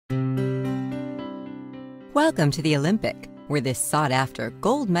Welcome to the Olympic, where this sought-after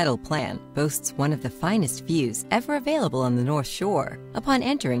gold medal plan boasts one of the finest views ever available on the North Shore. Upon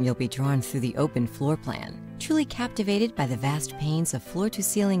entering, you'll be drawn through the open floor plan, truly captivated by the vast panes of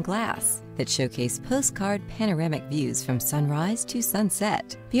floor-to-ceiling glass that showcase postcard panoramic views from sunrise to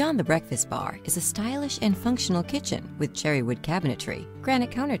sunset. Beyond the breakfast bar is a stylish and functional kitchen with cherrywood cabinetry, granite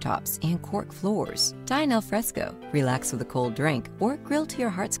countertops, and cork floors. Dine al fresco, relax with a cold drink, or grill to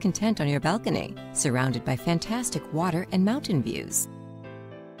your heart's content on your balcony, surrounded by fantastic water and mountain views.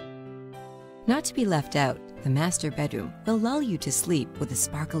 Not to be left out, the master bedroom will lull you to sleep with the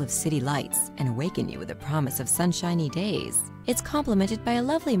sparkle of city lights and awaken you with the promise of sunshiny days. It's complemented by a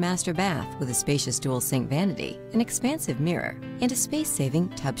lovely master bath with a spacious dual sink vanity, an expansive mirror, and a space-saving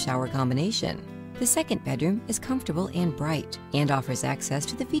tub-shower combination. The second bedroom is comfortable and bright and offers access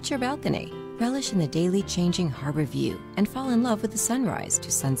to the feature balcony. Relish in the daily changing harbor view and fall in love with the sunrise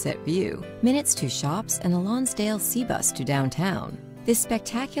to sunset view, minutes to shops, and the Lonsdale Sea Bus to downtown. This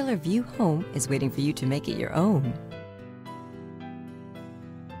spectacular view home is waiting for you to make it your own.